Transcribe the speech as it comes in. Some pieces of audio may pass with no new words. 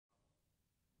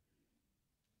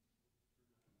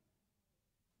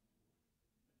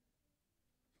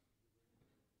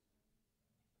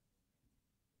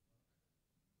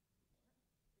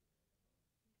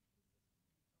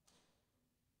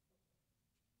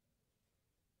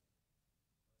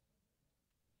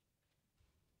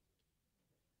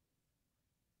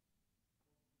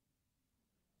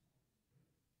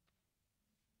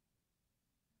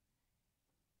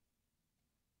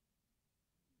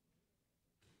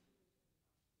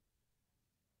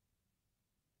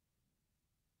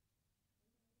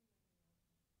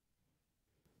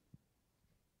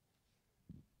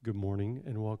Good morning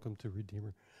and welcome to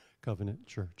Redeemer Covenant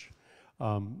Church.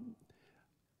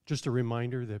 Just a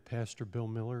reminder that Pastor Bill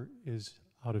Miller is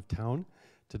out of town.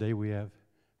 Today we have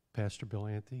Pastor Bill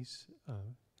Anthes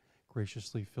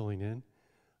graciously filling in.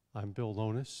 I'm Bill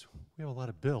Lonis. We have a lot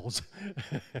of bills.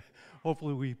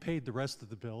 Hopefully we paid the rest of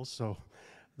the bills, so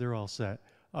they're all set.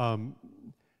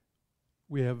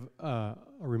 We have a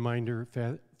reminder,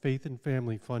 Faith and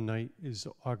Family Fun Night is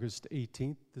August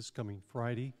 18th, this coming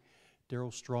Friday.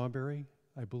 Daryl Strawberry,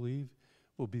 I believe,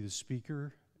 will be the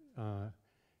speaker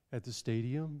at the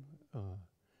stadium.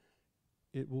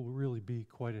 It will really be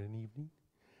quite an evening.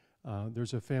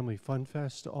 There's a Family Fun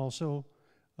Fest also,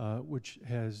 which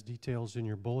has details in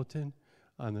your bulletin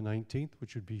on the 19th,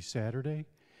 which would be Saturday.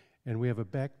 And we have a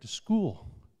back-to-school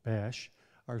bash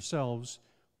ourselves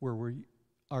where we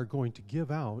are going to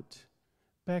give out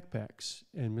backpacks.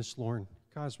 And Miss Lauren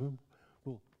Cosmo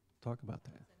will talk about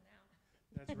that.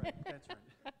 That's right, that's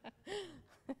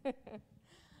right.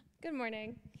 Good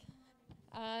morning.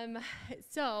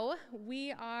 So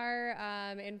we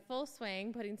are in full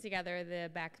swing putting together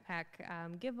the backpack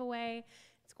giveaway.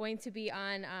 It's going to be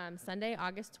on Sunday,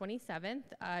 August 27th,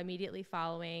 immediately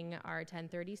following our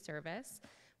 10:30 service.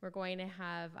 We're going to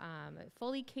have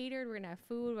fully catered. We're going to have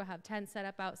food. We'll have tents set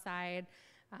up outside,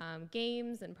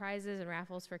 games and prizes and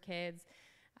raffles for kids.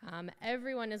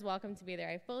 Everyone is welcome to be there.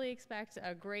 I fully expect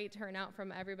a great turnout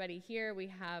from everybody here. We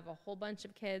have a whole bunch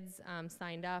of kids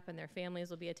signed up, and their families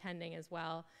will be attending as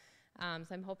well. So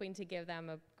I'm hoping to give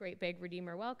them a great big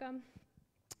Redeemer welcome,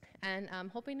 and I'm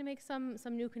hoping to make some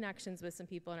new connections with some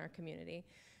people in our community.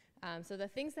 So the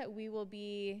things that we will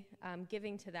be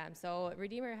giving to them. So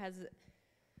Redeemer has,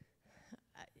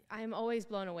 I'm always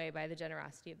blown away by the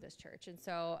generosity of this church. And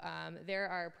so there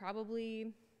are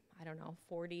probably, I don't know,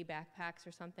 40 backpacks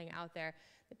or something out there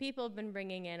that people have been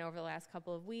bringing in over the last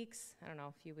couple of weeks. I don't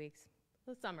know, a few weeks.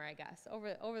 The summer, I guess.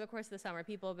 Over the course of the summer,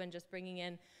 people have been just bringing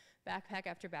in backpack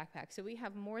after backpack. So we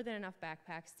have more than enough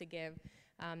backpacks to give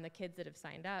the kids that have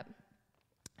signed up.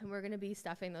 And we're going to be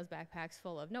stuffing those backpacks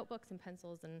full of notebooks and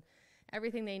pencils and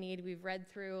everything they need. We've read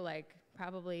through like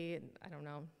probably, I don't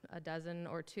know, a dozen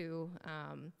or two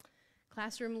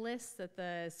classroom lists that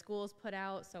the schools put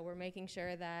out, so we're making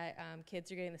sure that kids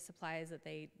are getting the supplies that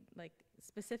they, like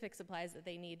specific supplies that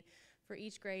they need for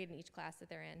each grade and each class that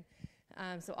they're in.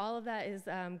 So all of that is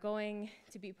going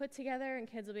to be put together, and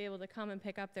kids will be able to come and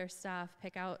pick up their stuff,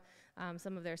 pick out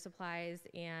some of their supplies,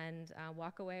 and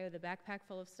walk away with a backpack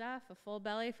full of stuff, a full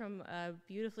belly from a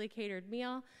beautifully catered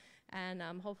meal, and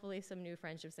hopefully some new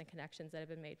friendships and connections that have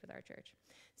been made with our church.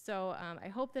 So I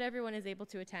hope that everyone is able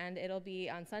to attend. It'll be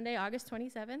on Sunday, August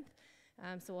 27th.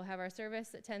 So we'll have our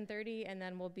service at 10:30, and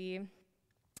then we'll be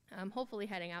hopefully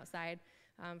heading outside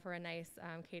for a nice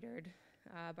catered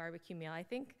barbecue meal. I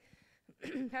think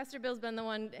Pastor Bill's been the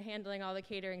one handling all the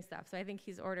catering stuff, so I think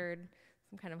he's ordered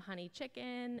some kind of honey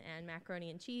chicken and macaroni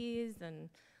and cheese, and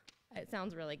it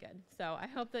sounds really good. So I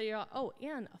hope that you're all, oh,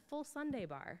 and a full Sunday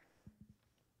bar.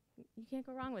 You can't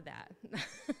go wrong with that.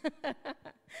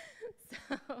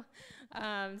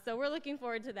 So we're looking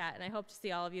forward to that, and I hope to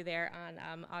see all of you there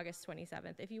on August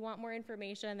 27th. If you want more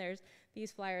information,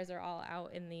 these flyers are all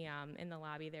out in the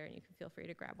lobby there, and you can feel free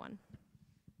to grab one.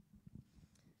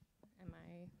 Am I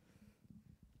going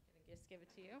to just give it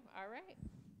to you? All right.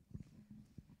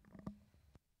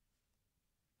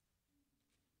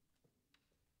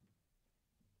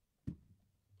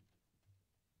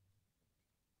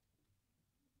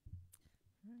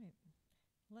 All right,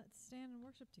 let's stand and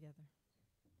worship together.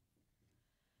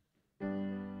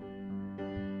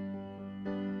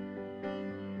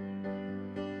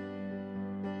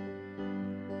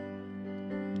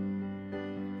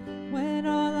 When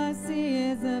all I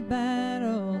see is a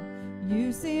battle,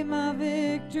 you see my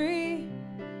victory.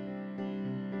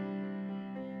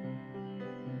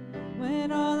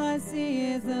 When all I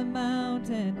see is a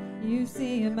mountain, you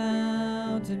see a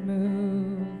mountain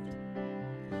moved.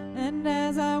 And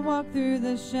as I walk through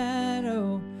the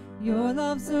shadow, your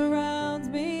love surrounds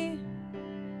me.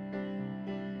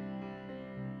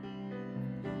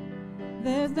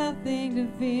 There's nothing to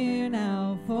fear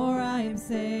now, for I am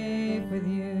safe with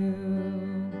you.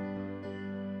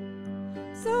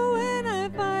 So when I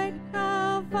fight,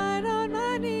 I'll fight on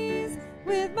my knees,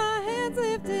 with my hands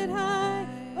lifted high.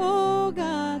 Oh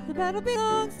God, the battle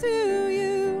belongs to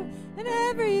you, and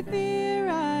every fear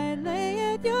I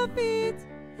lay at your feet.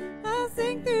 I'll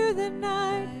sing through the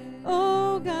night.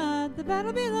 Oh God, the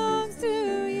battle belongs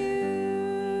to you.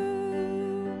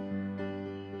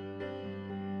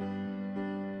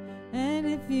 And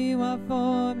if you are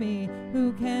for me,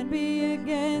 who can be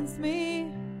against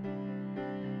me?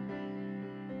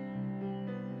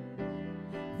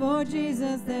 For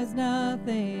Jesus, there's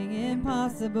nothing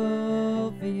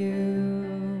impossible for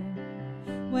you.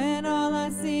 When all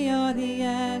I see are the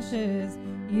ashes,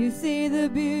 you see the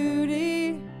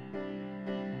beauty.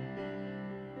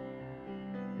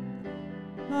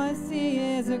 All I see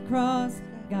is a cross.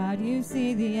 God, you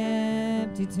see the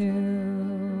empty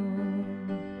tomb.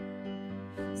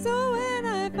 So when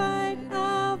I fight,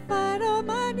 I'll fight on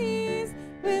my knees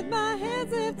with my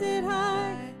hands lifted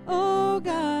high. Oh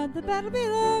God, the battle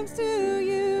belongs to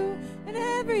you, and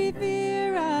every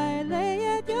fear I lay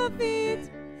at your feet.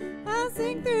 I'll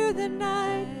sing through the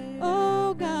night.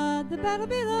 Oh God, the battle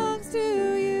belongs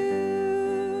to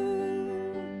you.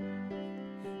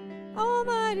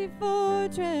 Almighty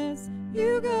fortress,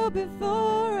 you go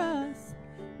before us.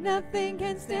 Nothing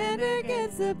can stand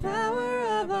against the power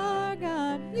of our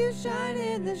God. You shine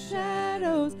in the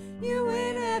shadows, you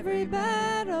win every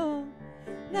battle.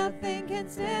 Nothing can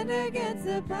stand against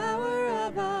the power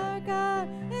of our God.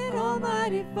 An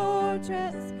almighty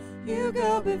fortress, you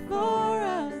go before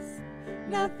us.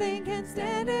 Nothing can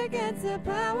stand against the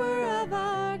power of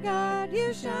our God.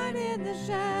 You shine in the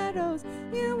shadows,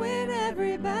 you win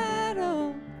every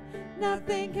battle.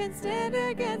 Nothing can stand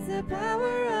against the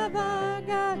power of our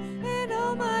God. An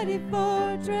almighty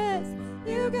fortress,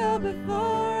 you go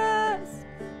before us.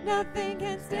 Nothing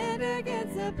can stand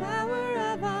against the power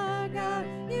of our God.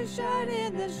 You shine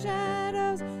in the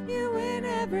shadows, you win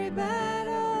every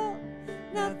battle.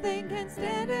 Nothing can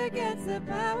stand against the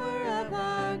power of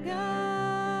our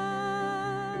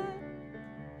God.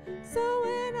 So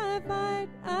when I fight,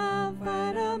 I'll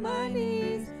fight on my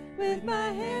knees with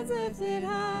my hands lifted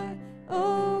high.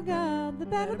 Oh God, the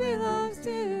battle belongs to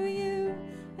you,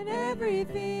 and every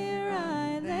fear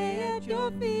I lay at your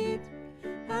feet.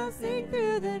 I'll sing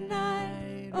through the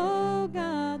night. Oh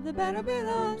God, the battle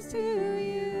belongs to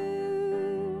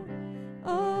you.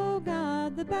 Oh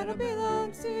God, the battle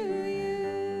belongs to you.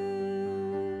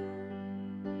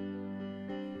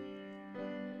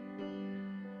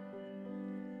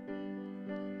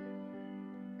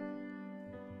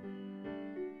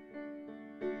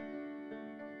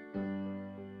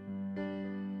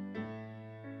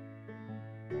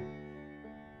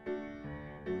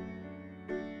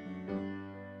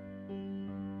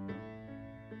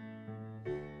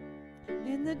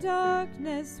 In the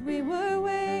darkness we were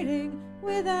waiting,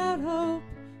 without hope,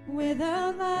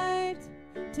 without light,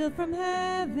 till from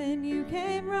heaven you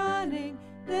came running.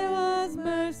 There was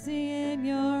mercy in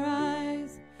your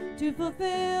eyes, to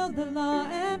fulfill the law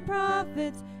and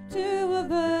prophets. To a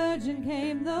virgin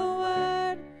came the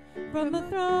word, from a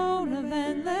throne of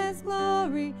endless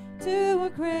glory to a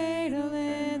cradle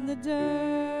in the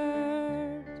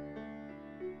dirt.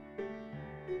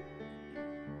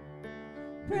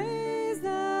 Praise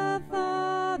the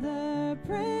Father,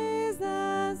 praise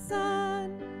the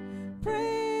Son,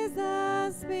 praise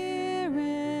the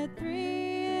Spirit,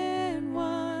 three in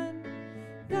one.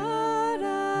 God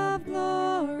of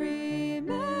glory,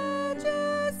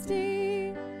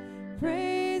 majesty,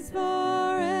 praise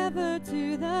forever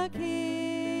to the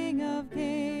King of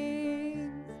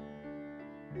Kings.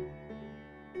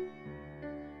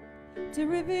 To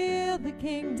reveal the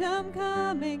kingdom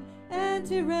coming, and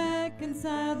to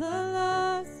reconcile the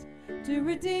lost, to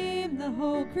redeem the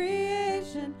whole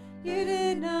creation. You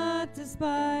did not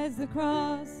despise the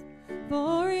cross,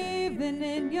 for even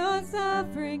in your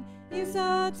suffering you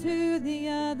saw to the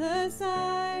other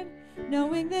side.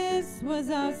 Knowing this was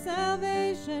our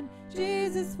salvation,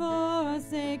 Jesus, for our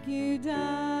sake you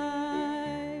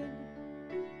died.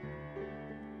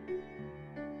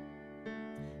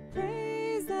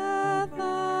 Praise the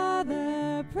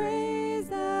Father, praise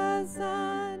the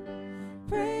Son,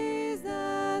 praise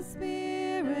the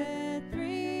Spirit,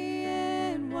 three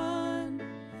in one.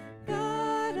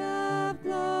 God of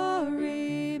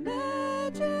glory,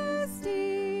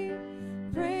 majesty,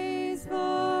 praise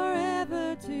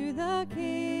forever to the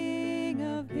King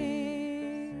of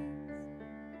Kings.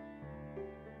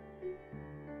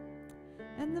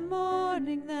 And the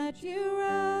morning that you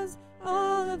rose,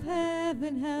 all of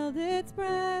heaven held its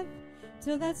breath,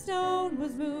 till that stone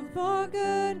was moved for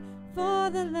good, for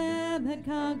the Lamb had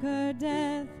conquered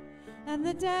death. And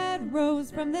the dead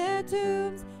rose from their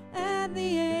tombs, and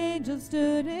the angels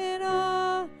stood in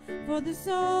awe, for the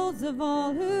souls of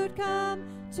all who'd come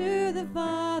to the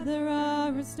Father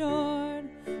are restored.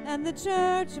 And the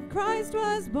church of Christ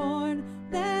was born,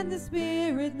 then the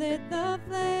Spirit lit the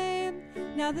flame.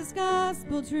 Now this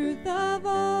gospel truth of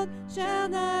old shall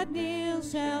not kneel,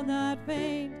 shall not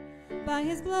faint. By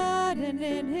his blood and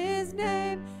in his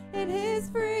name, in his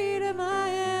freedom I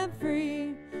am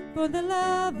free. For the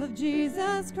love of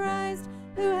Jesus Christ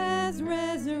who has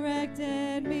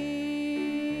resurrected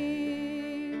me.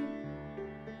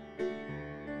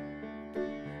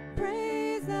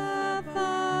 Praise the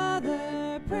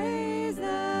Father, praise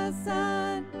the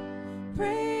Son,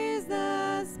 praise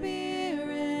the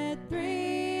Spirit,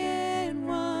 three in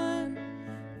one.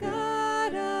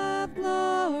 God of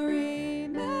glory,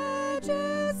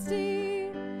 majesty,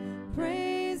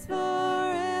 praise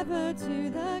forever to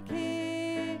the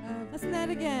King. Let's sing that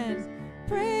again.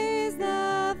 Praise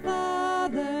the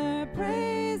Father,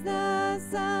 praise the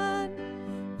Son,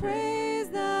 praise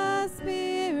the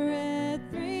Spirit,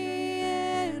 three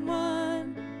in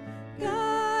one.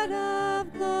 God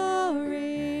of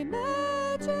glory,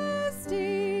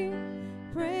 majesty,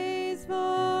 praise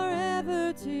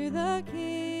forever to the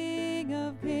King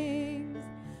of kings.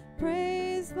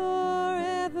 Praise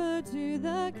forever to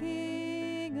the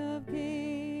King of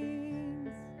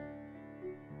kings.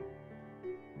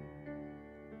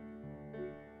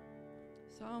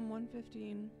 Psalm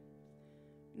 115.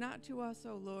 Not to us,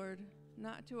 O Lord,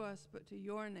 not to us, but to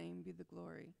your name be the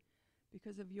glory,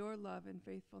 because of your love and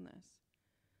faithfulness.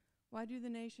 Why do the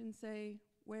nations say,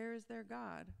 where is their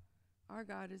God? Our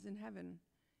God is in heaven.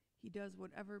 He does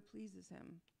whatever pleases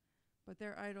him. But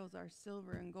their idols are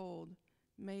silver and gold,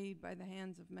 made by the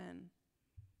hands of men.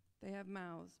 They have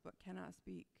mouths, but cannot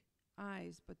speak,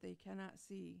 eyes, but they cannot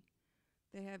see.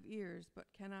 They have ears, but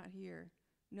cannot hear,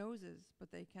 noses,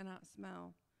 but they cannot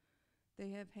smell. They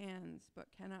have hands,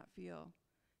 but cannot feel,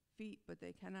 feet, but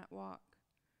they cannot walk,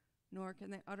 nor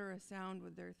can they utter a sound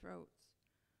with their throats.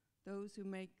 Those who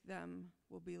make them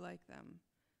will be like them,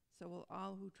 so will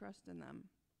all who trust in them.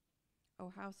 O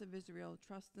house of Israel,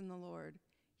 trust in the Lord.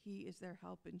 He is their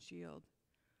help and shield.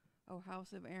 O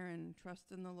house of Aaron,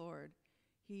 trust in the Lord.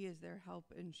 He is their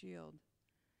help and shield.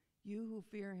 You who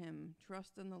fear him,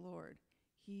 trust in the Lord.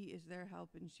 He is their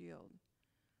help and shield.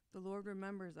 The Lord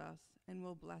remembers us and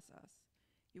will bless us.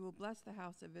 You will bless the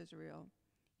house of Israel.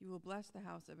 You will bless the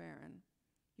house of Aaron.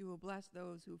 You will bless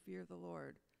those who fear the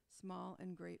Lord, small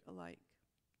and great alike.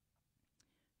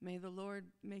 May the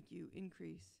Lord make you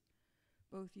increase,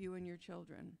 both you and your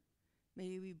children. May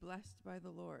you be blessed by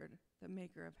the Lord, the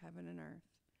maker of heaven and earth.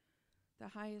 The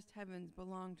highest heavens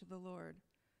belong to the Lord,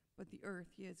 but the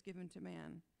earth he has given to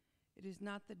man. It is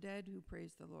not the dead who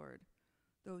praise the Lord,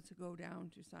 those who go down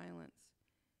to silence.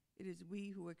 It is we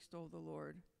who extol the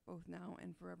Lord, both now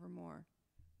and forevermore.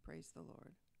 Praise the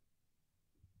Lord.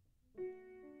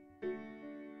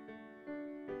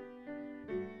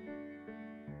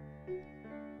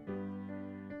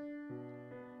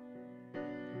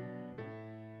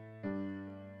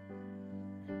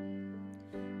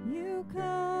 You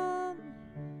come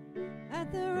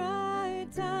at the right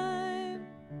time,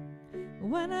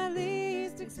 when I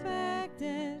least expect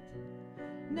it,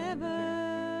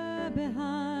 never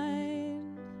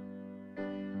behind.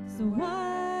 So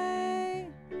why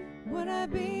would I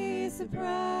be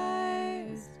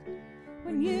surprised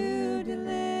when you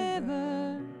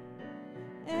deliver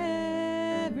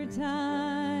every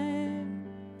time?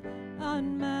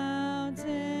 On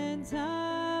mountain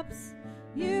tops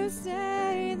you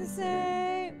stay the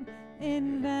same,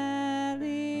 in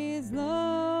valleys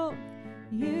low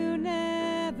you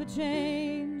never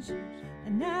change.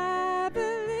 And I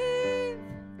believe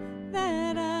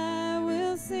that I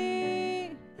will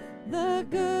see the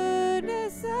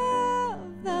goodness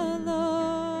of the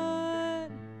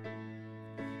Lord.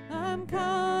 I'm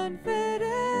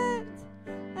confident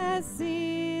as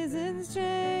seasons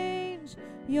change,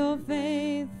 your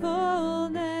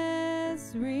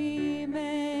faithfulness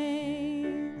remains.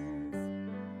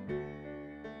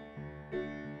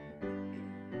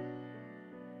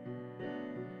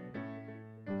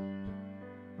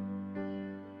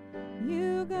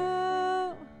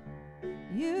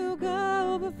 You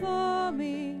go before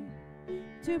me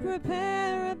to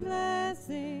prepare a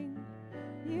blessing.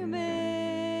 You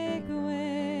make a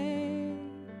way.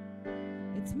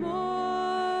 It's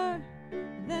more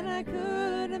than I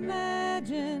could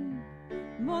imagine,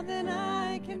 more than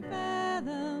I can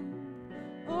fathom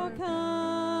or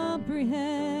comprehend.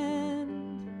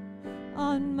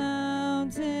 On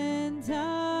mountain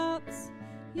tops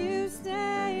you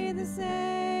stay the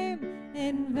same,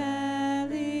 in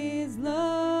valleys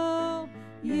low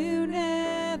you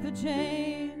never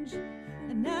change.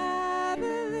 And I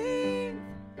believe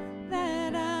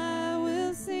that I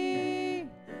will see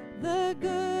the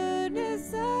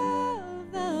goodness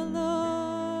of the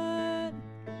Lord.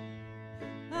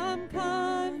 I'm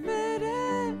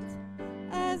confident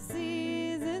as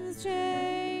seasons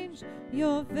change,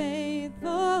 your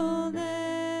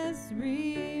faithfulness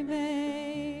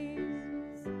remains.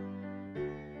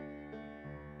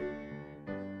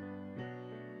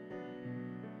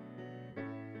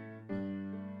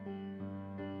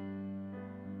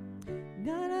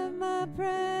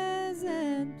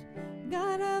 present,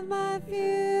 God of my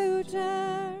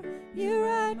future. You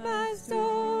write my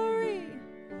story,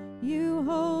 you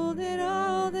hold it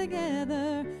all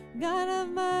together. God of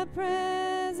my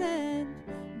present,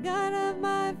 God of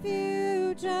my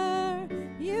future.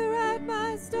 You write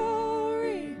my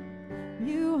story,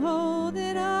 you hold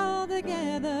it all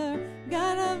together.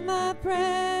 God of my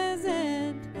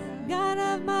present, God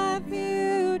of my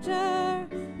future.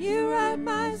 You write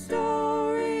my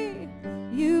story,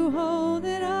 you hold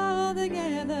it all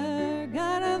together.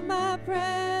 God of my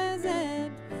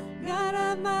present, God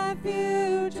of my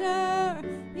future.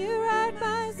 You write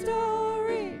my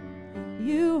story,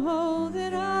 you hold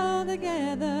it all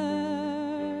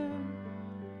together.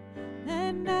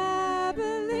 And I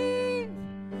believe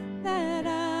that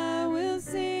I will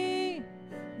see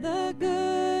the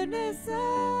goodness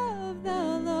of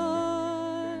the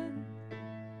Lord.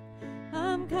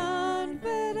 I'm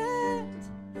confident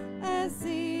as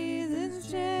seasons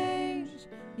change,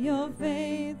 your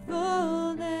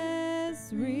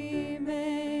faithfulness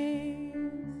remains.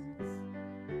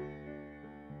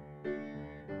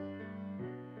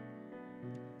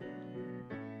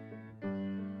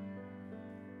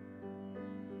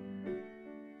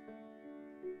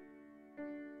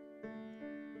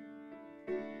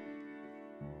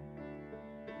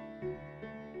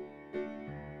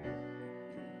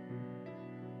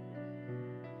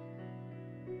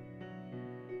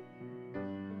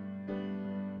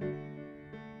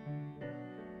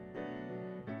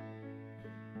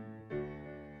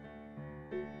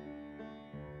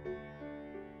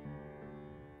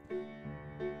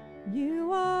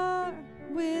 You are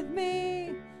with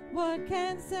me, what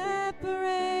can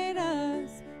separate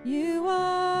us? You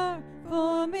are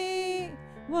for me,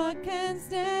 what can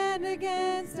stand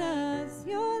against us?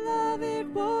 Your love, it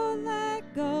won't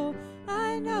let go,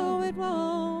 I know it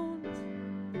won't.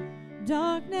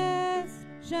 Darkness,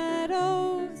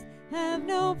 shadows have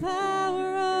no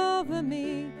power over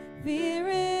me. Fear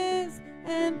is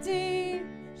empty,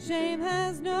 shame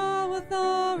has no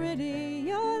authority.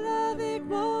 Your love, it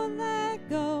won't let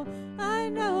go, I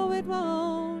know it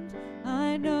won't.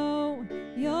 I know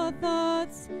your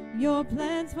thoughts, your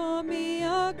plans for me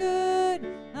are good.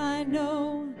 I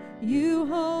know you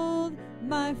hold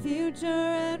my future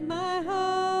and my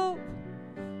hope.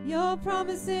 Your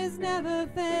promises never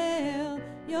fail,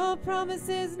 your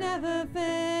promises never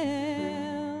fail.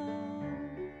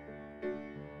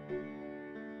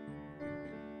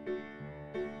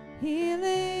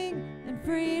 Healing and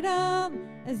freedom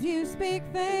as you speak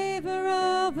favor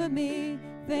over me.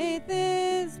 Faith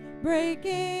is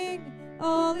breaking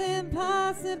all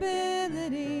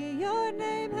impossibility. Your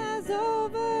name has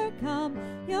overcome,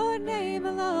 your name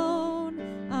alone.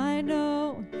 I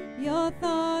know your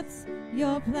thoughts,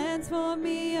 your plans for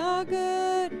me are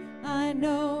good. I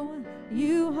know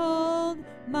you hold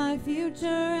my future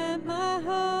and my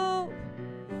hope.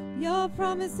 Your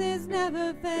promises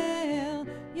never fail,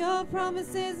 your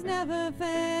promises never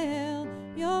fail,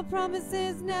 your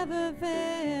promises never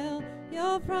fail,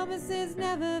 your promises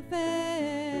never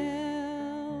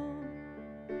fail.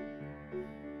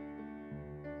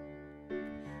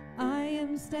 I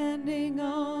am standing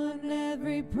on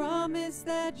every promise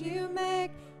that you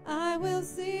make. I will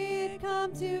see it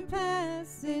come to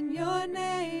pass in your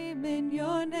name, in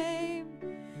your name.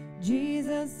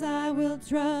 Jesus, I will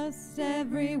trust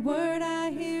every word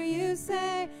I hear you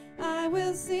say. I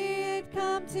will see it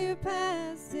come to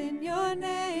pass in your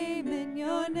name, in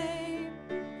your name.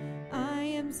 I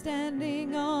am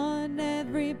standing on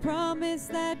every promise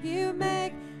that you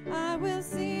make. I will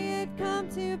see it come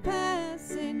to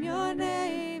pass in your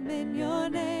name, in your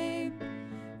name.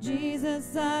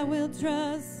 Jesus, I will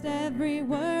trust every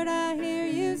word I hear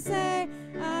you say.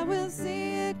 I will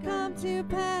see it come to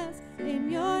pass in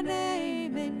your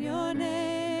name, in your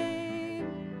name.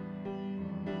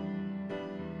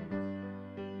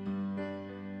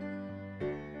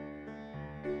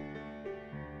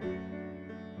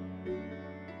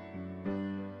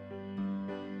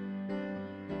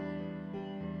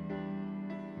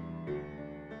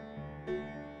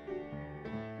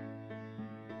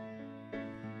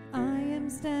 I am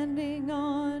standing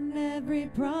on every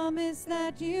promise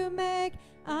that you make.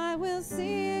 I will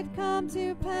see it come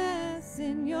to pass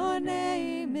in your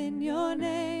name, in your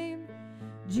name.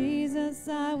 Jesus,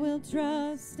 I will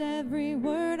trust every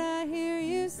word I hear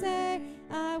you say.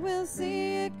 I will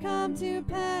see it come to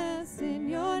pass in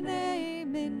your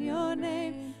name, in your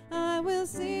name. I will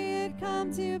see it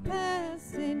come to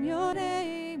pass in your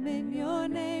name, in your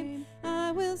name.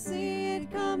 I will see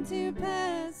it come to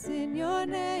pass in your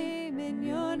name, in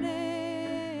your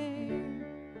name.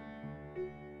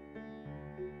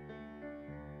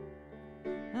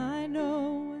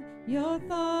 Your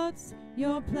thoughts,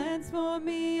 your plans for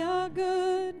me are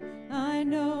good. I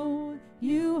know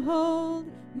you hold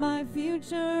my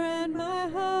future and my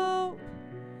hope.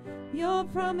 Your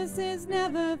promises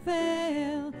never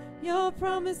fail. Your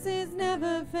promises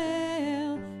never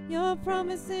fail. Your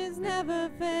promises never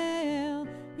fail.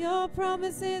 Your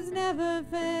promises never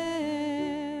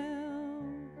fail.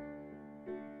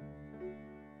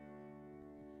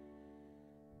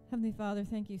 Heavenly Father,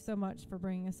 thank you so much for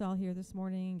bringing us all here this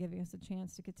morning, giving us a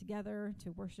chance to get together,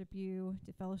 to worship you,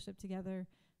 to fellowship together.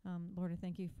 Lord, I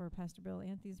thank you for Pastor Bill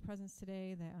Anthes' presence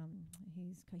today, that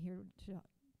he's here to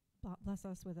bless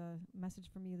us with a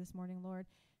message from you this morning, Lord.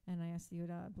 And I ask you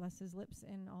to bless his lips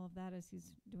and all of that as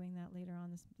he's doing that later on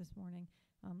this morning.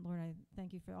 Lord, I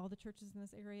thank you for all the churches in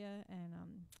this area, and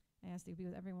I ask that you be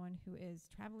with everyone who is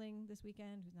traveling this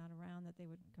weekend, who's not around, that they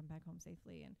would come back home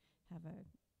safely and have a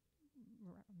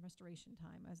restoration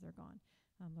time as they're gone.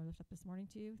 Lord, lift up this morning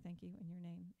to you. Thank you in your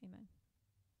name. Amen.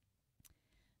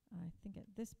 I think at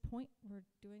this point we're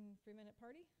doing 3-minute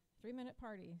party. 3-minute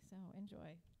party, so enjoy.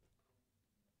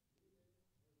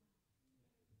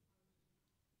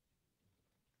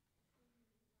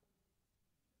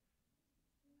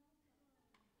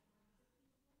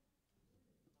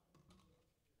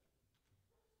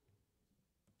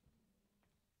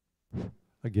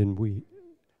 Again, we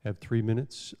have 3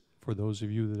 minutes for those of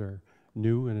you that are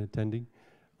new and attending.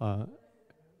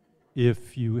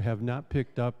 If you have not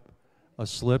picked up a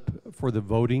slip for the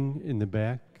voting in the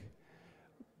back,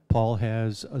 Paul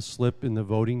has a slip in the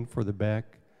voting for the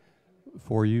back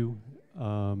for you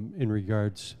in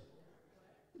regards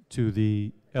to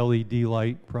the LED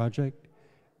light project.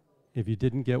 If you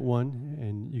didn't get one,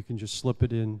 and you can just slip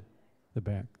it in the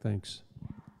back. Thanks.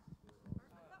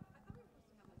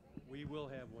 We will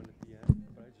have one at the end,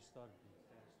 but I just thought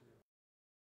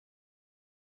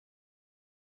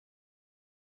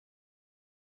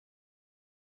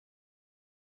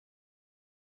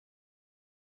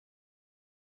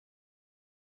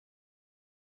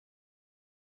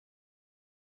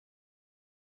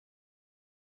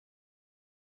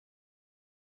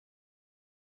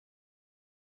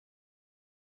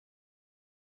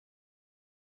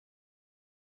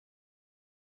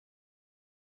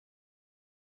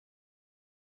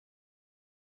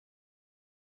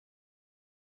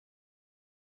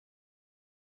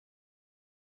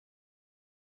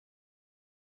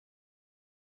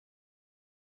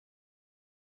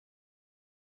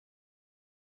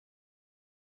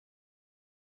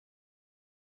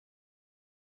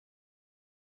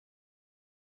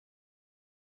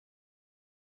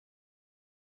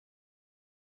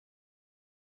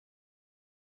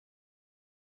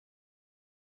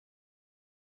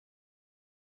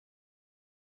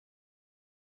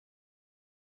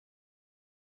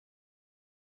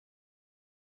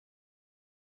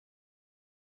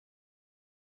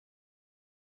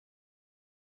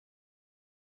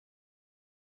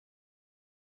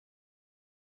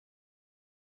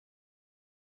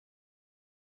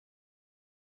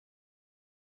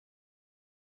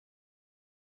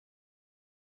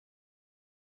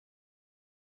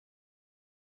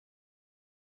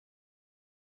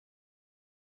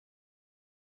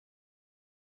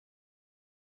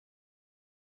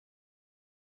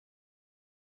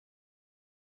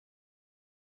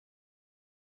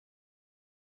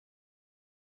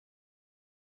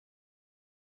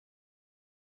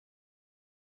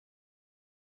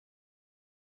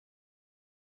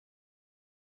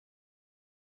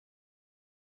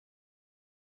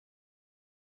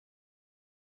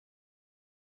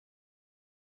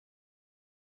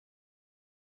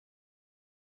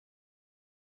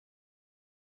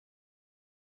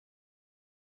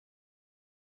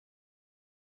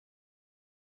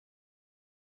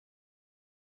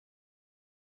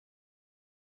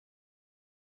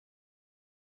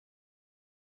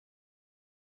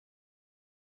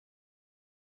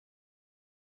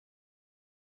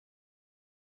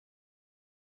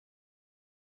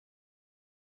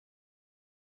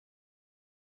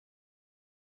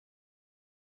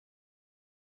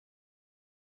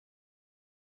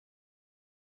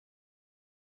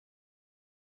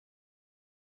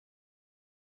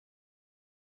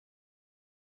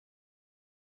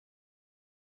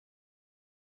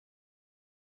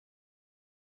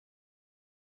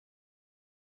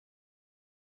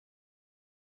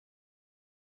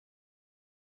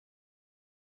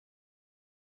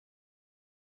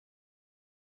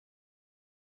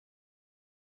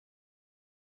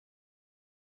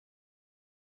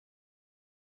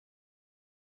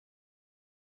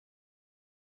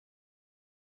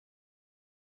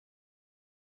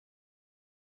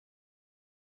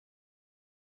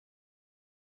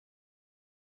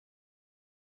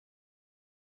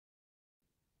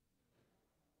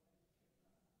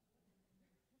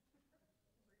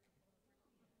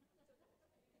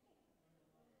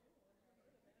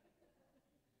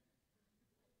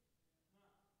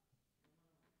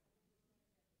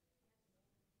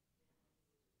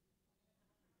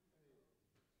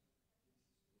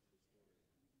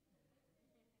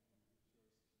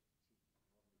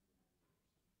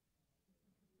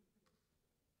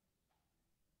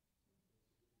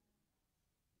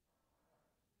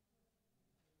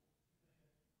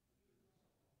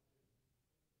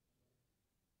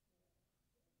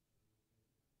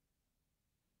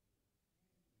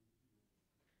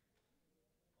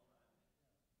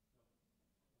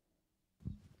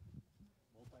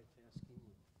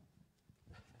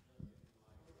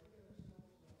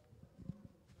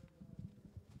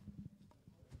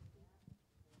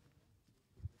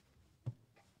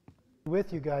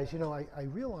with you guys, you know, I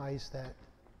realized that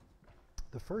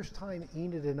the first time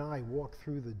Enid and I walked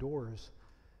through the doors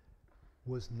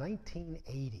was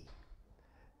 1980.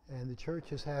 And the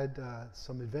church has had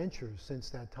some adventures since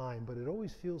that time, but it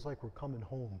always feels like we're coming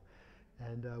home.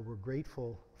 And we're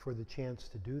grateful for the chance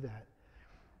to do that.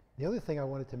 The other thing I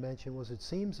wanted to mention was it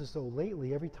seems as though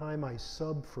lately, every time I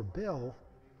sub for Bill,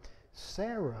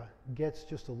 Sarah gets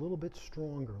just a little bit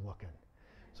stronger looking.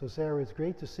 So Sarah, it's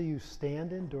great to see you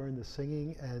standing during the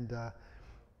singing, and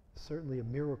certainly a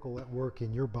miracle at work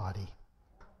in your body.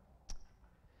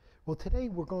 Well, today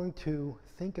we're going to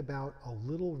think about a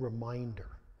little reminder.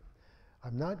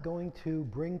 I'm not going to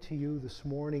bring to you this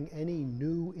morning any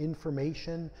new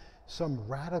information, some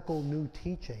radical new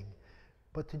teaching,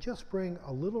 but to just bring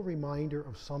a little reminder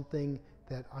of something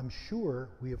that I'm sure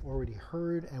we have already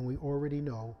heard and we already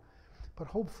know, but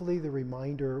hopefully the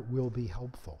reminder will be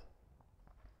helpful.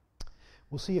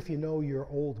 We'll see if you know your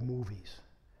old movies.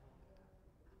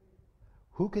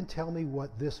 Who can tell me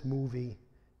what this movie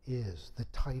is, the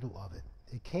title of it?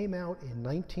 It came out in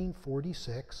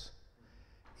 1946.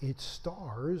 It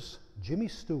stars Jimmy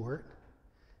Stewart,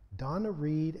 Donna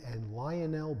Reed, and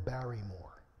Lionel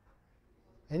Barrymore.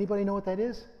 Anybody know what that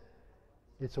is?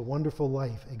 It's a Wonderful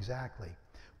Life, exactly.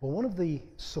 Well, one of the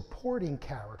supporting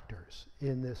characters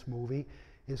in this movie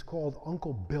is called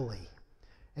Uncle Billy.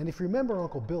 And if you remember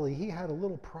Uncle Billy, he had a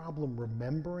little problem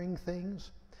remembering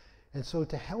things. And so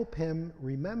to help him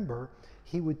remember,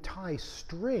 he would tie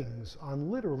strings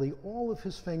on literally all of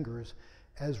his fingers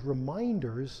as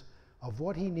reminders of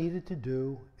what he needed to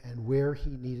do and where he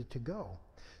needed to go.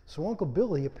 So Uncle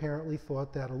Billy apparently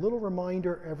thought that a little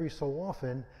reminder every so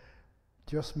often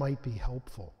just might be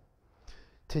helpful.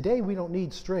 Today we don't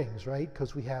need strings, right?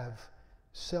 Because we have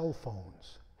cell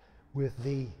phones with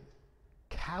the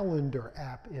calendar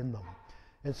app in them.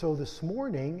 And so this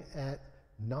morning at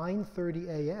 9:30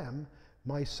 a.m.,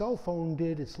 my cell phone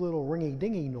did its little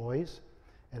ringy-dingy noise,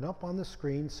 and up on the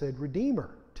screen said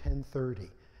Redeemer, 10:30.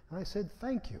 And I said,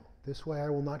 thank you. This way I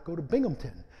will not go to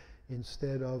Binghamton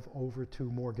instead of over to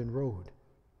Morgan Road.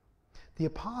 The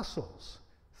apostles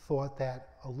thought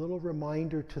that a little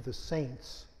reminder to the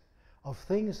saints of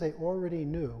things they already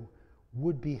knew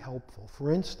would be helpful.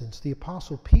 For instance, the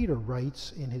Apostle Peter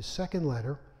writes in his second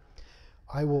letter,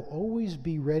 I will always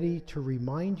be ready to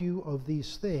remind you of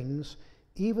these things,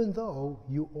 even though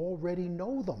you already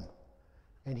know them.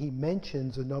 And he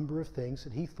mentions a number of things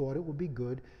that he thought it would be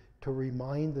good to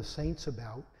remind the saints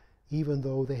about, even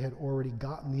though they had already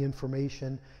gotten the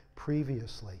information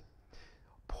previously.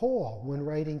 Paul, when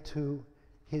writing to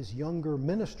his younger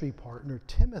ministry partner,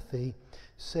 Timothy,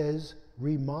 says,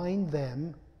 remind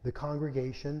them, the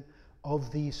congregation,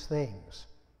 of these things.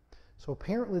 So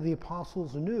apparently the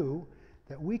apostles knew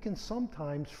that we can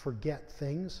sometimes forget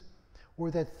things,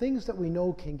 or that things that we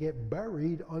know can get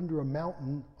buried under a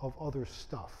mountain of other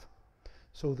stuff.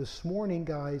 So this morning,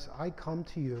 guys, I come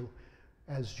to you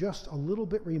as just a little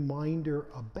bit reminder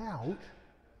about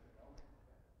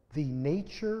the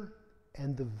nature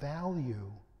and the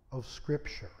value of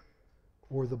Scripture,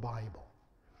 or the Bible.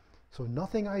 So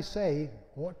nothing I say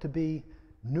ought to be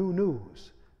new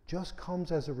news, just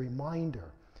comes as a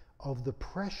reminder of the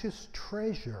precious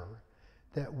treasure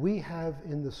that we have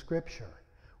in the Scripture,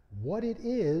 what it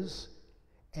is,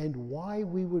 and why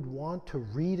we would want to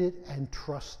read it and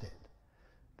trust it.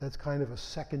 That's kind of a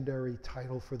secondary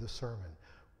title for the sermon.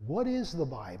 What is the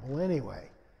Bible anyway?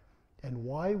 And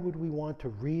why would we want to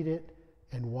read it,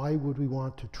 and why would we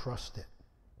want to trust it?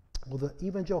 Well, the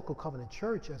Evangelical Covenant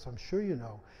Church, as I'm sure you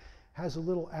know, has a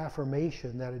little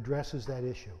affirmation that addresses that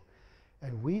issue.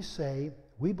 And we say,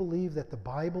 we believe that the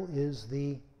Bible is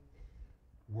the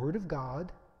Word of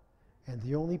God and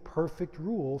the only perfect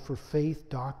rule for faith,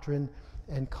 doctrine,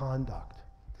 and conduct.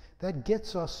 That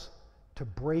gets us to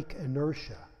break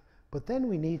inertia. But then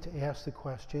we need to ask the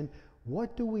question,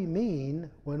 what do we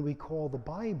mean when we call the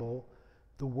Bible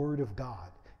the Word of God?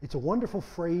 It's a wonderful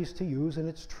phrase to use, and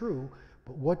it's true,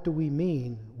 but what do we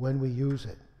mean when we use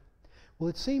it? Well,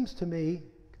 it seems to me,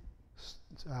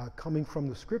 coming from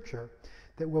the Scripture,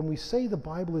 that when we say the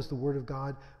Bible is the Word of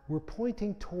God, we're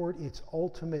pointing toward its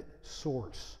ultimate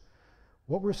source.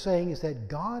 What we're saying is that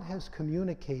God has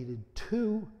communicated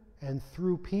to and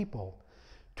through people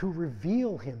to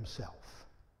reveal Himself,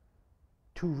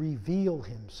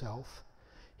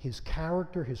 His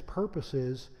character, His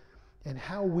purposes, and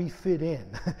how we fit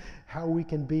in, how we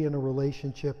can be in a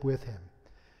relationship with Him.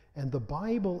 And the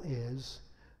Bible is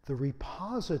the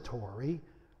repository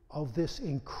of this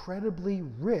incredibly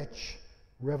rich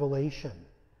revelation,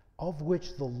 of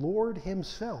which the Lord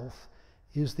Himself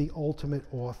is the ultimate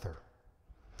author.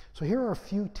 So here are a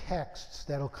few texts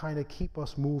that'll kind of keep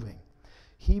us moving.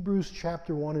 Hebrews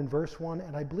chapter 1 and verse 1,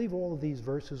 and I believe all of these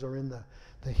verses are in the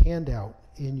handout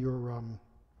in your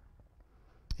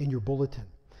bulletin.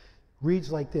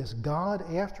 Reads like this: God,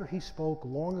 after he spoke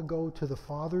long ago to the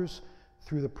fathers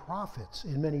through the prophets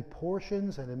in many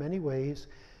portions and in many ways,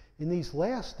 in these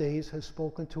last days has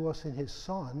spoken to us in his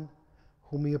Son,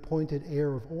 whom he appointed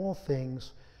heir of all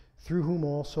things, through whom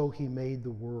also he made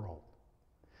the world.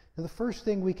 Now, the first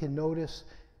thing we can notice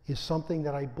is something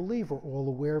that I believe we're all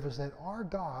aware of, is that our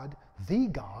God, the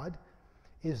God,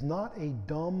 is not a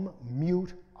dumb,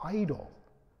 mute idol.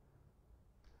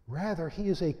 Rather, he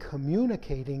is a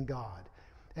communicating God.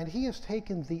 And he has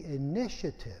taken the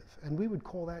initiative, and we would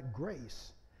call that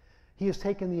grace. He has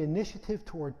taken the initiative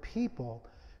toward people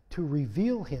to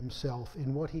reveal himself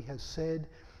in what he has said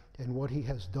and what he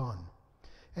has done.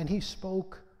 And he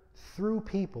spoke through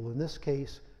people, in this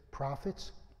case,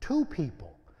 prophets, to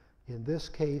people, in this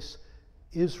case,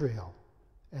 Israel,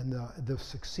 and the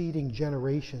succeeding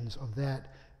generations of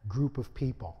that group of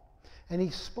people. And he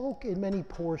spoke in many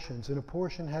portions, and a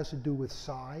portion has to do with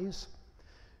size.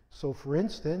 So for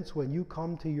instance, when you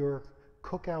come to your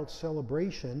cookout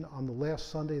celebration on the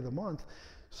last Sunday of the month,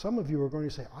 some of you are going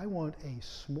to say, I want a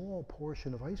small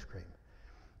portion of ice cream.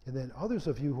 And then others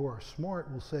of you who are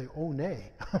smart will say, oh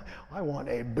nay, I want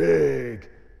a big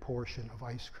portion of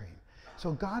ice cream.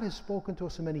 So God has spoken to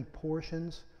us in many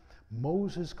portions.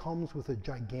 Moses comes with a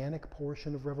gigantic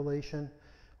portion of revelation.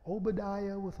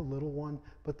 Obadiah with a little one,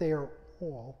 but they are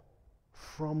all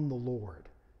from the Lord.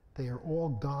 They are all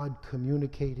God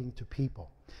communicating to people.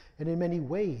 And in many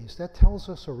ways, that tells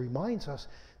us or reminds us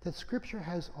that Scripture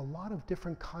has a lot of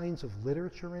different kinds of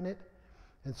literature in it.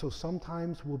 And so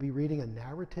sometimes we'll be reading a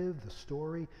narrative, the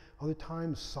story, other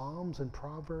times Psalms and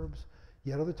Proverbs,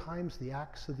 yet other times the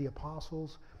Acts of the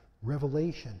Apostles,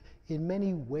 Revelation. In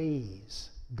many ways,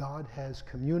 God has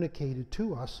communicated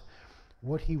to us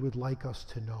what he would like us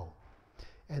to know.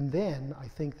 And then, I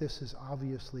think this is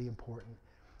obviously important,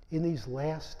 in these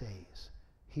last days,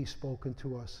 he's spoken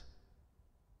to us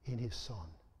in his Son.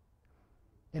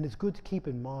 And it's good to keep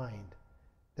in mind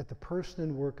that the person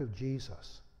and work of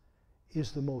Jesus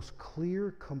is the most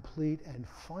clear, complete, and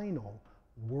final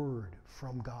word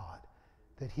from God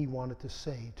that he wanted to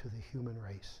say to the human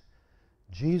race.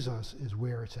 Jesus is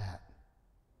where it's at.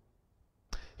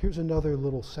 Here's another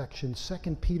little section,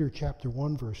 2 Peter chapter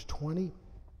 1, verse 20.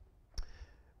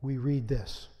 We read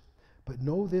this: but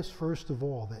know this first of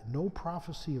all, that no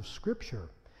prophecy of Scripture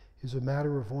is a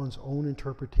matter of one's own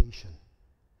interpretation.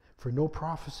 For no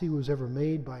prophecy was ever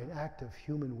made by an act of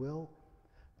human will,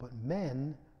 but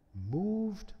men,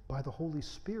 moved by the Holy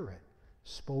Spirit,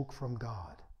 spoke from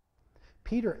God.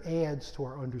 Peter adds to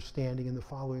our understanding in the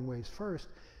following ways. First,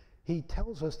 he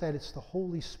tells us that it's the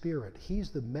Holy Spirit. He's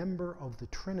the member of the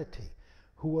Trinity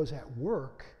who was at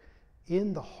work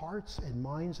in the hearts and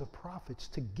minds of prophets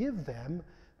to give them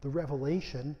the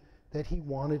revelation that he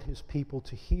wanted his people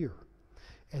to hear.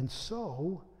 And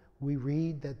so we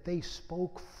read that they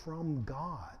spoke from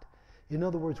God. In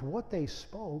other words, what they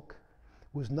spoke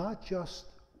was not just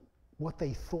what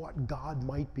they thought God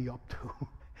might be up to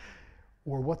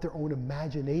or what their own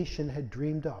imagination had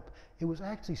dreamed up. It was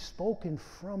actually spoken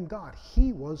from God.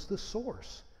 He was the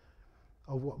source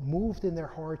of what moved in their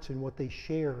hearts and what they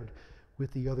shared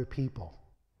with the other people.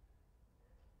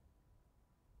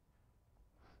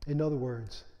 In other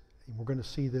words, and we're going to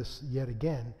see this yet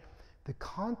again, the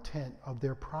content of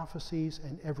their prophecies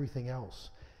and everything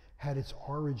else had its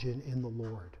origin in the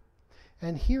Lord.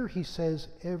 And here he says,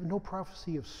 no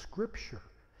prophecy of Scripture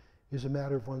is a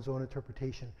matter of one's own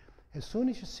interpretation. As soon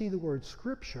as you see the word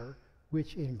Scripture,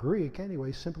 which in Greek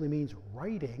anyway simply means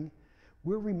writing,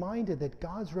 we're reminded that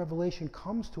God's revelation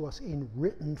comes to us in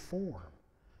written form.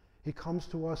 It comes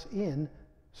to us in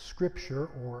Scripture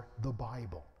or the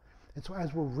Bible. And so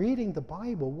as we're reading the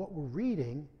Bible, what we're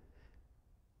reading,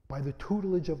 by the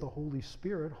tutelage of the Holy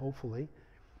Spirit, hopefully,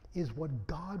 is what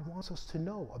God wants us to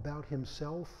know about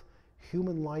himself,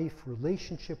 human life,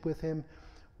 relationship with him,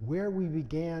 where we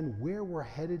began, where we're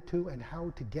headed to, and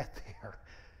how to get there.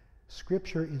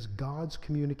 Scripture is God's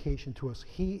communication to us.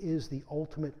 He is the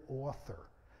ultimate author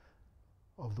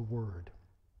of the Word.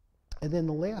 And then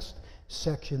the last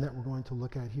section that we're going to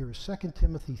look at here is 2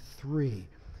 Timothy 3,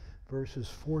 verses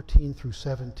 14 through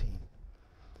 17.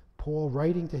 Paul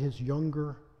writing to his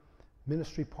younger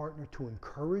ministry partner to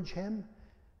encourage him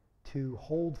to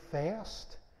hold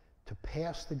fast, to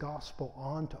pass the gospel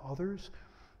on to others,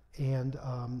 and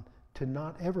to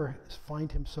not ever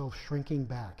find himself shrinking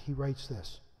back. He writes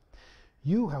this: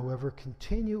 you, however,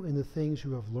 continue in the things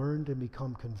you have learned and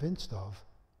become convinced of,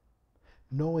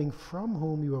 knowing from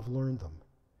whom you have learned them,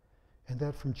 and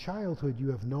that from childhood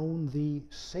you have known the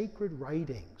sacred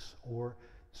writings, or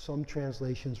some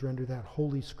translations render that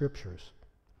holy scriptures,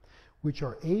 which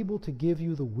are able to give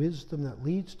you the wisdom that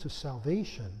leads to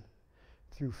salvation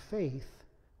through faith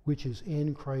which is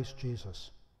in Christ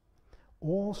Jesus.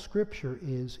 All scripture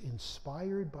is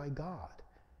inspired by God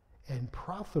and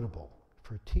profitable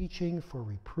for teaching, for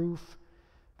reproof,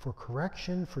 for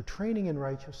correction, for training in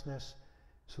righteousness,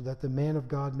 so that the man of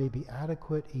God may be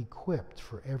adequate, equipped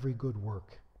for every good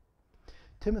work.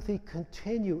 Timothy,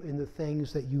 continue in the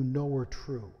things that you know are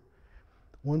true.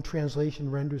 One translation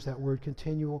renders that word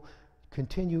continue,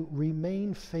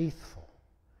 remain faithful.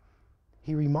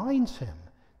 He reminds him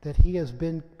that he has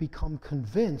become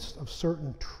convinced of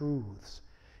certain truths.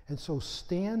 And so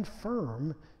stand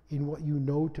firm in what you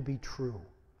know to be true.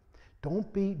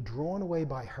 Don't be drawn away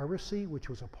by heresy, which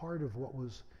was a part of what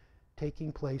was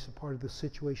taking place, a part of the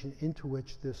situation into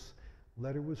which this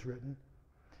letter was written.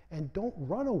 And don't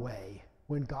run away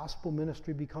when gospel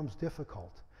ministry becomes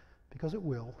difficult, because it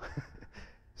will.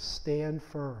 Stand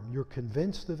firm. You're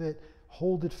convinced of it.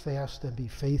 Hold it fast and be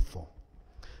faithful.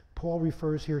 Paul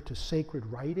refers here to sacred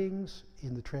writings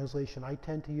in the translation I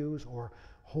tend to use, or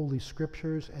holy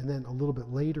scriptures, and then a little bit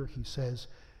later he says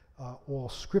all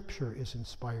scripture is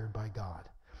inspired by God.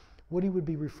 What he would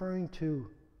be referring to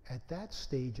at that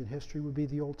stage in history would be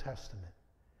the Old Testament,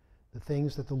 the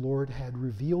things that the Lord had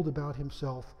revealed about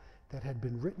himself that had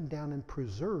been written down and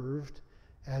preserved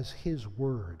as his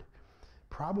word,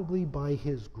 probably by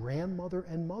his grandmother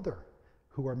and mother,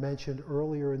 who are mentioned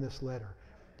earlier in this letter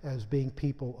as being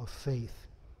people of faith.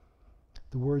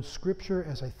 The word scripture,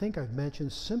 as I think I've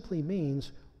mentioned, simply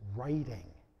means writing.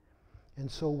 And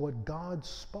so what God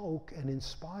spoke and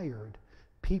inspired,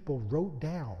 people wrote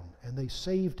down, and they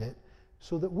saved it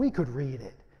so that we could read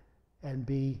it and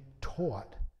be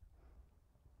taught.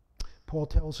 Paul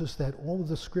tells us that all of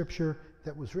the scripture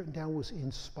that was written down was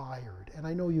inspired. And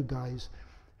I know you guys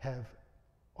have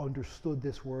understood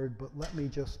this word, but let me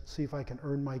just see if I can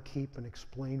earn my keep and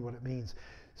explain what it means.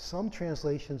 Some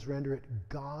translations render it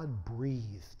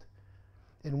God-breathed.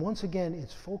 And once again,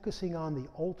 it's focusing on the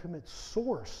ultimate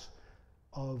source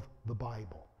of the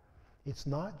Bible. It's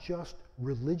not just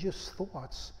religious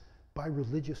thoughts by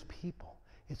religious people.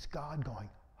 It's God going,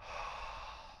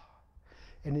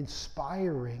 and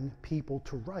inspiring people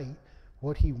to write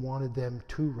what he wanted them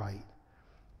to write.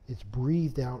 It's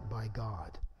breathed out by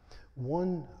God.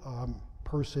 One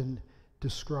person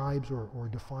describes or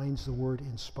defines the word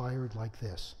inspired like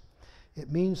this.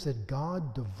 It means that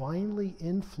God divinely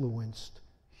influenced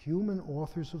human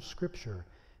authors of Scripture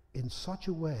in such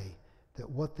a way that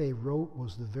what they wrote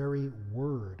was the very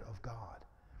Word of God.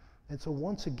 And so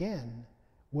once again,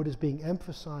 what is being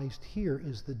emphasized here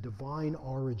is the divine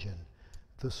origin,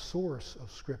 the source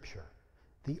of Scripture.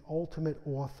 The ultimate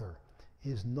author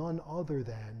is none other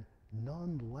than,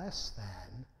 none less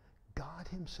than, God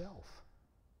himself.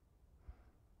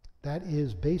 That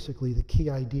is basically the key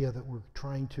idea that we're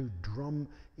trying to drum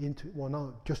into, well,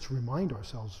 not just to remind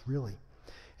ourselves, really.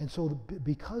 And so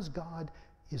because God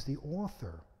is the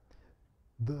author,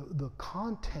 the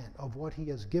content of what he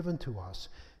has given to us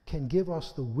can give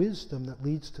us the wisdom that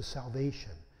leads to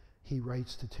salvation, he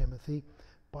writes to Timothy,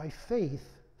 by faith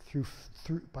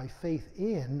by faith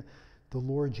in the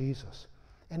Lord Jesus.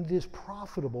 And it is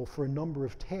profitable for a number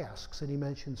of tasks, and he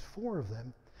mentions 4 of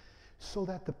them, so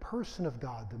that the person of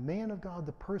God, the man of God,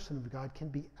 the person of God can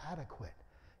be adequate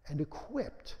and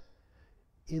equipped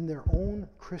in their own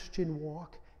Christian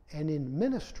walk and in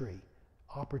ministry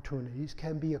opportunities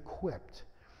can be equipped.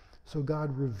 So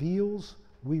God reveals,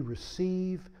 we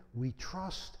receive, we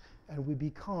trust, and we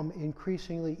become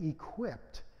increasingly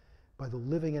equipped by the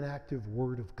living and active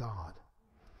Word of God.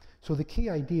 So the key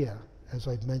idea, as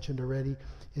I've mentioned already,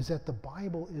 is that the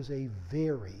Bible is a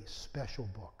very special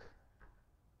book.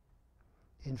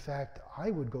 In fact, I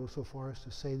would go so far as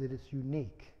to say that it's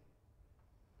unique.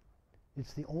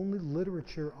 It's the only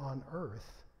literature on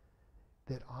earth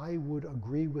that I would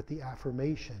agree with the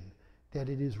affirmation that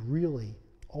it is really,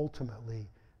 ultimately,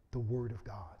 the Word of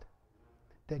God.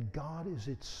 That God is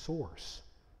its source.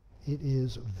 It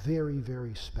is very,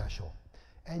 very special.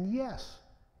 And yes,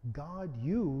 God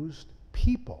used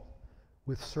people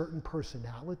with certain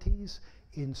personalities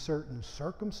in certain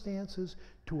circumstances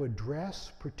to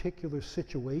address particular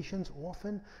situations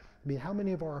often. I mean, how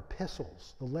many of our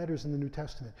epistles, the letters in the New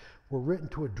Testament, were written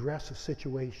to address a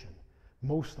situation?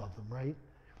 Most of them, right?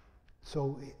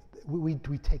 So we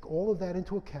take all of that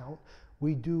into account.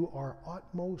 We do our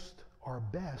utmost, our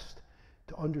best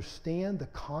to understand the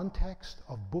context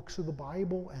of books of the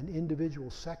Bible and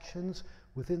individual sections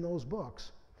within those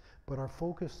books. But our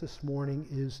focus this morning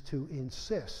is to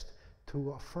insist,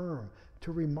 to affirm,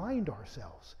 to remind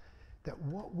ourselves that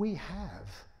what we have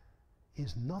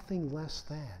is nothing less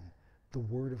than the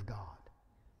Word of God.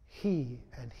 He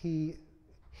and He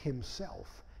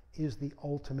Himself is the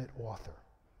ultimate author.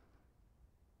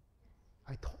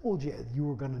 I told you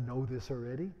were going to know this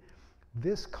already.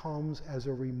 This comes as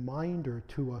a reminder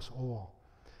to us all.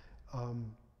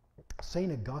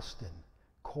 St. Augustine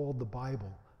called the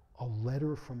Bible a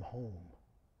letter from home.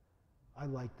 I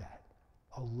like that.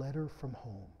 A letter from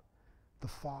home. The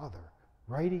Father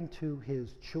writing to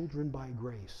His children by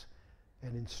grace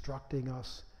and instructing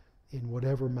us in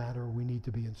whatever matter we need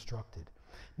to be instructed.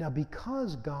 Now,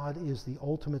 because God is the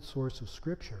ultimate source of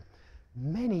Scripture,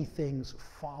 many things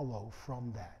follow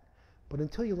from that. But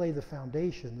until you lay the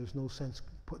foundation, there's no sense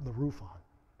putting the roof on.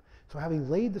 So having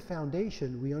laid the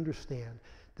foundation, we understand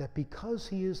that because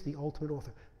He is the ultimate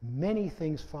author, many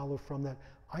things follow from that.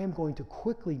 I am going to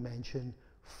quickly mention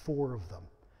 4 of them,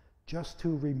 just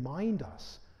to remind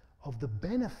us of the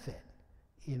benefit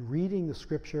in reading the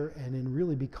Scripture and in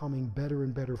really becoming better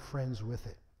and better friends with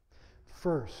it.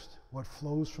 First, what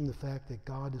flows from the fact that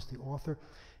God is the author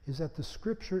is that the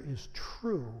Scripture is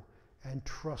true and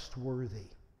trustworthy.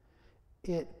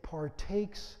 It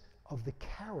partakes of the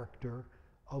character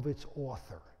of its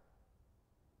author.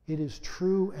 It is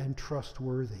true and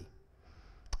trustworthy.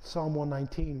 Psalm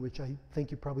 119, which I think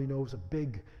you probably know is a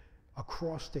big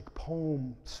acrostic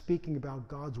poem speaking about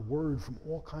God's word from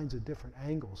all kinds of different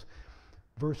angles.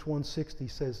 Verse 160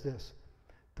 says this: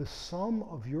 "The sum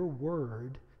of your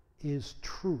word is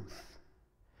truth,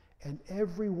 and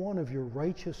every one of your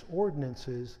righteous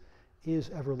ordinances is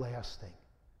everlasting."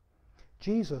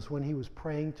 Jesus, when he was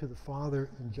praying to the Father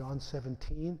in John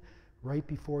 17, right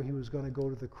before he was going to go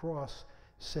to the cross,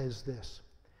 says this: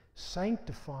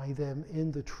 "Sanctify them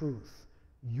in the truth.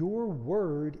 Your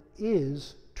word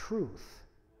is truth."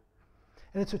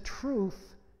 And it's a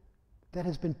truth that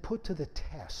has been put to the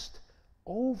test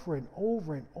over and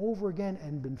over and over again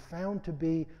and been found to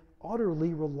be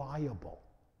utterly reliable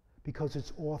because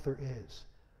its author is.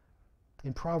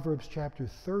 In Proverbs chapter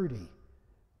 30,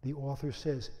 the author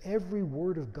says, "Every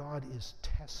word of God is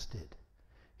tested.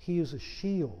 He is a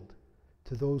shield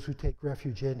to those who take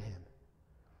refuge in Him."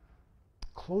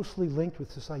 Closely linked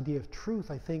with this idea of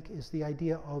truth, I think, is the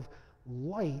idea of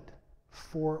light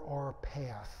for our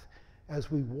path as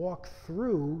we walk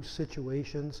through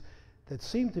situations that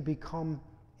seem to become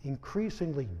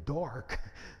increasingly dark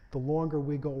the longer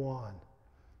we go on.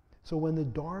 So when the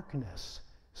darkness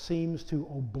seems to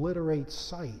obliterate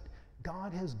sight,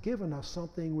 God has given us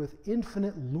something with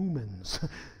infinite lumens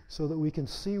so that we can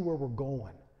see where we're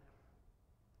going.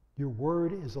 Your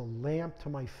word is a lamp to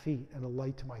my feet and a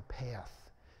light to my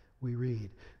path, we read.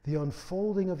 The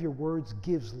unfolding of your words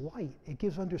gives light. It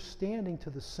gives understanding to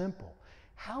the simple.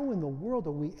 How in the world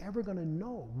are we ever going to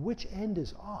know which end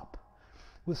is up?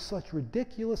 With such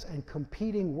ridiculous and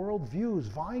competing worldviews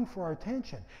vying for our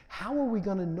attention, how are we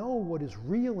going to know what is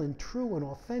real and true and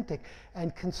authentic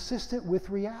and consistent with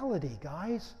reality,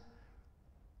 guys?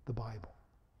 The Bible.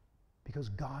 Because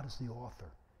God is the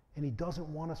author, and He doesn't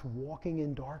want us walking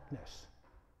in darkness.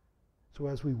 So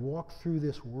as we walk through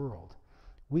this world,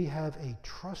 we have a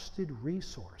trusted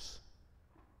resource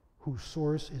whose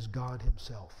source is God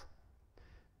Himself.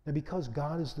 Now, because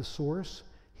God is the source,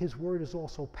 His word is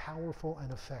also powerful and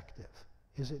effective,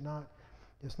 is it not?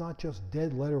 It's not just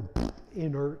dead letter,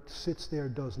 inert, sits there,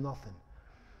 does nothing.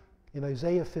 In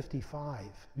Isaiah 55,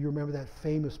 you remember that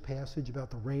famous passage about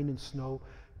the rain and snow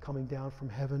coming down from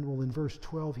heaven? Well, in verse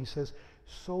 12, he says,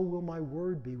 "So will my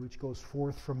word be which goes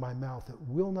forth from my mouth. It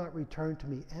will not return to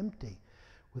me empty,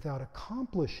 without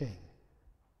accomplishing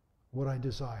what I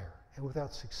desire, and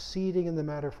without succeeding in the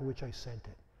matter for which I sent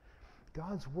it."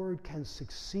 God's word can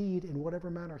succeed in whatever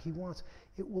manner He wants.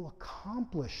 It will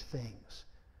accomplish things.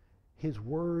 His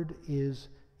word is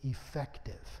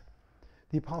effective.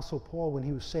 The Apostle Paul, when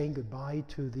he was saying goodbye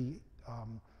to the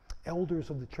elders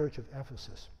of the church of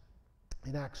Ephesus,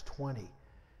 in Acts 20,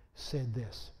 said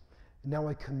this: "Now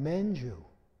I commend you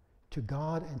to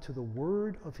God and to the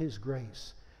word of His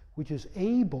grace, which is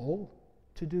able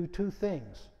to do 2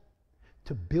 things,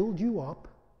 to build you up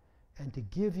and to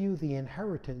give you the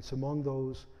inheritance among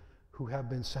those who have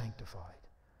been sanctified."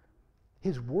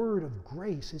 His word of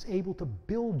grace is able to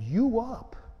build you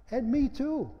up, and me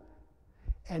too,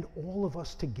 and all of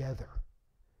us together.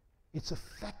 It's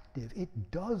effective.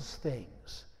 It does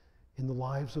things in the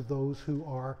lives of those who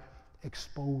are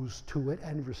exposed to it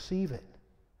and receive it.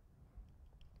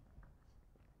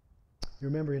 You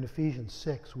remember in Ephesians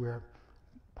 6 where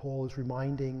Paul is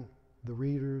reminding the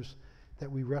readers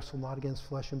that we wrestle not against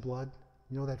flesh and blood.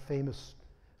 You know that famous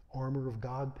armor of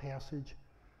God passage?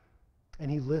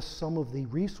 And he lists some of the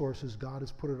resources God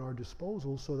has put at our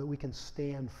disposal so that we can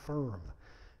stand firm.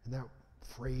 And that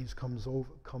phrase comes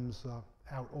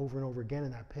out over and over again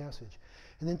in that passage.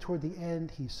 And then toward the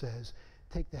end, he says,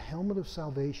 take the helmet of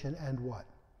salvation and what?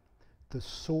 The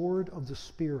sword of the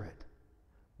Spirit,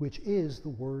 which is the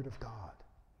Word of God.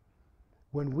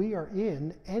 When we are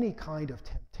in any kind of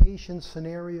temptation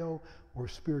scenario or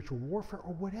spiritual warfare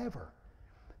or whatever,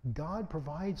 God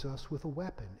provides us with a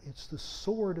weapon. It's the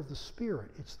sword of the Spirit.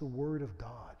 It's the Word of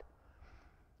God.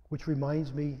 Which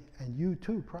reminds me, and you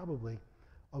too probably,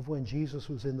 of when Jesus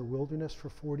was in the wilderness for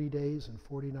 40 days and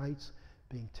 40 nights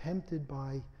being tempted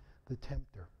by the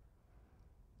tempter.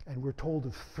 And we're told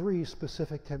of 3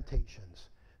 specific temptations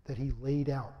that he laid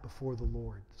out before the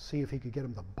Lord to see if he could get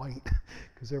him to bite,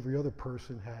 because every other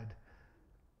person had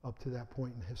up to that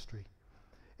point in history.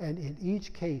 And in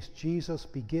each case, Jesus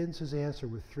begins his answer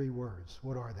with 3 words.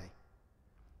 What are they?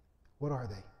 What are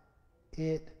they?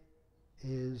 It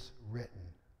is written.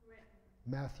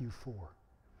 Matthew 4.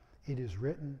 It is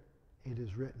written, it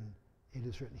is written, it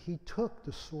is written. He took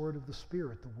the sword of the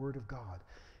Spirit, the Word of God,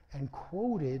 and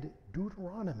quoted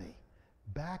Deuteronomy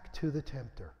back to the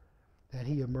tempter. And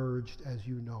he emerged, as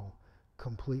you know,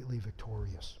 completely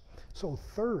victorious. So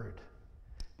third,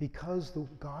 because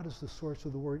God is the source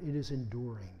of the Word, it is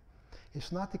enduring.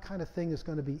 It's not the kind of thing that's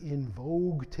going to be in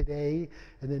vogue today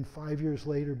and then 5 years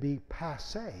later be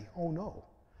passé. Oh no.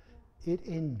 It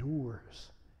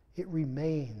endures. It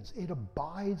remains. It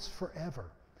abides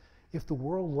forever. If the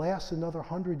world lasts another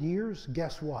 100 years,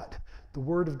 guess what? The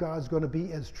Word of God is going to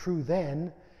be as true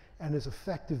then and as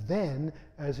effective then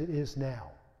as it is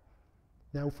now.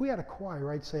 Now, if we had a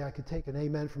choir, I'd say I could take an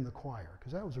amen from the choir,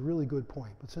 because that was a really good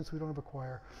point. But since we don't have a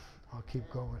choir, I'll keep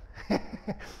going.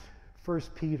 1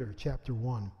 Peter chapter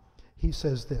 1, he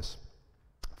says this,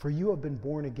 for you have been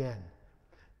born again,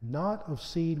 not of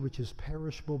seed which is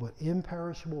perishable, but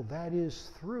imperishable, that is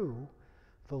through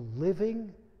the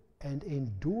living and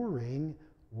enduring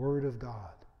Word of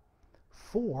God.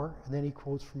 For, and then he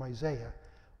quotes from Isaiah,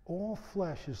 all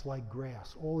flesh is like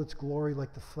grass, all its glory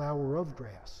like the flower of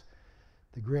grass.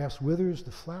 The grass withers,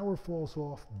 the flower falls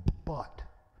off, but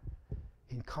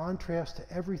in contrast to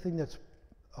everything that's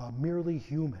merely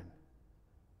human,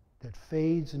 that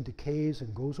fades and decays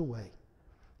and goes away,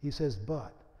 he says,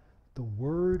 but the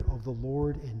word of the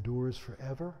Lord endures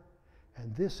forever,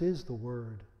 and this is the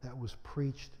word that was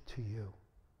preached to you.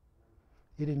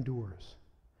 It endures.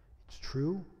 It's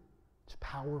true, it's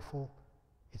powerful,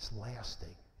 it's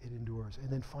lasting, it endures. And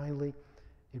then finally,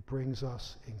 it brings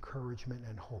us encouragement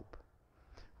and hope.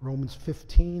 Romans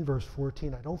 15, verse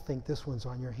 14. I don't think this one's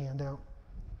on your handout,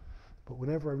 but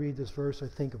whenever I read this verse, I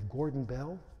think of Gordon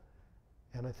Bell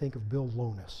and I think of Bill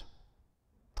Lonas.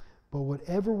 But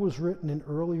whatever was written in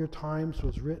earlier times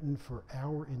was written for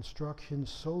our instruction,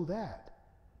 so that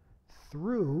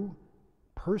through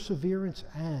perseverance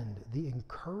and the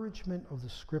encouragement of the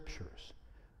Scriptures,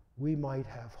 we might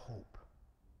have hope.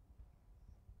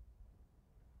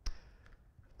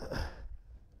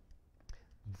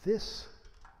 This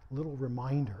little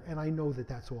reminder, and I know that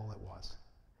that's all it was,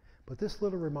 but this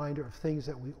little reminder of things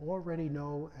that we already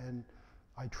know and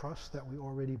I trust that we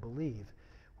already believe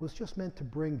was just meant to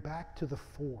bring back to the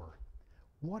fore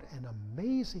what an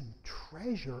amazing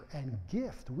treasure and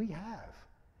gift we have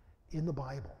in the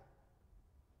Bible.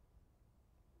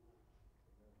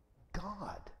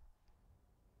 God,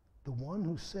 the one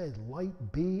who said,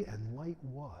 light be and light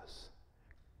was,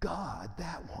 God,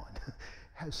 that one,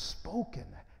 has spoken,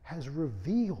 has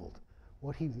revealed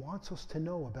what he wants us to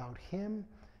know about him,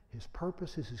 his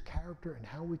purposes, his character, and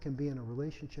how we can be in a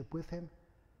relationship with him.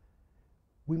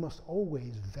 We must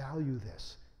always value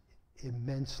this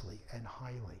immensely and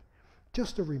highly.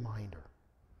 Just a reminder.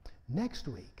 Next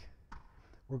week,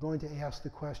 we're going to ask the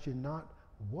question not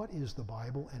what is the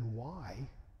Bible and why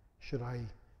should I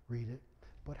read it,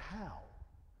 but how.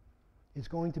 It's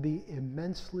going to be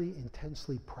immensely,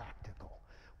 intensely practical.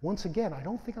 Once again, I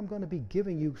don't think I'm going to be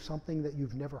giving you something that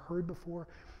you've never heard before,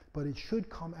 but it should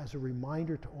come as a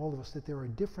reminder to all of us that there are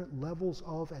different levels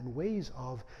of and ways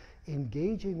of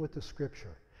engaging with the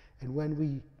Scripture. And when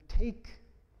we take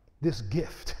this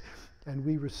gift and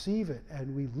we receive it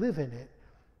and we live in it,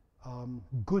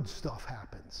 good stuff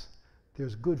happens.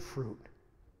 There's good fruit.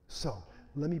 So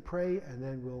let me pray and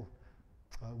then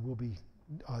we'll be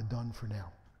done for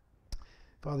now.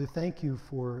 Father, thank you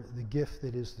for the gift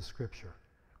that is the Scripture.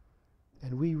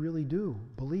 And we really do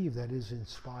believe that it is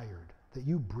inspired, that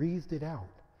you breathed it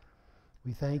out.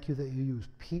 We thank you that you used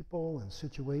people and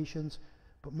situations,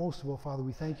 but most of all, Father,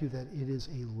 we thank you that it is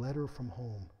a letter from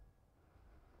home.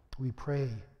 We pray,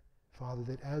 Father,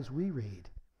 that as we read,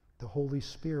 the Holy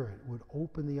Spirit would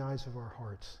open the eyes of our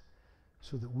hearts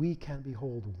so that we can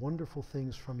behold wonderful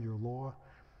things from your law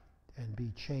and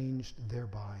be changed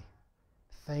thereby.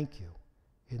 Thank you.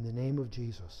 In the name of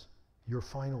Jesus, your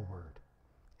final word.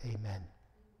 Amen.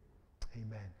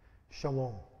 Amen.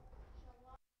 Shalom.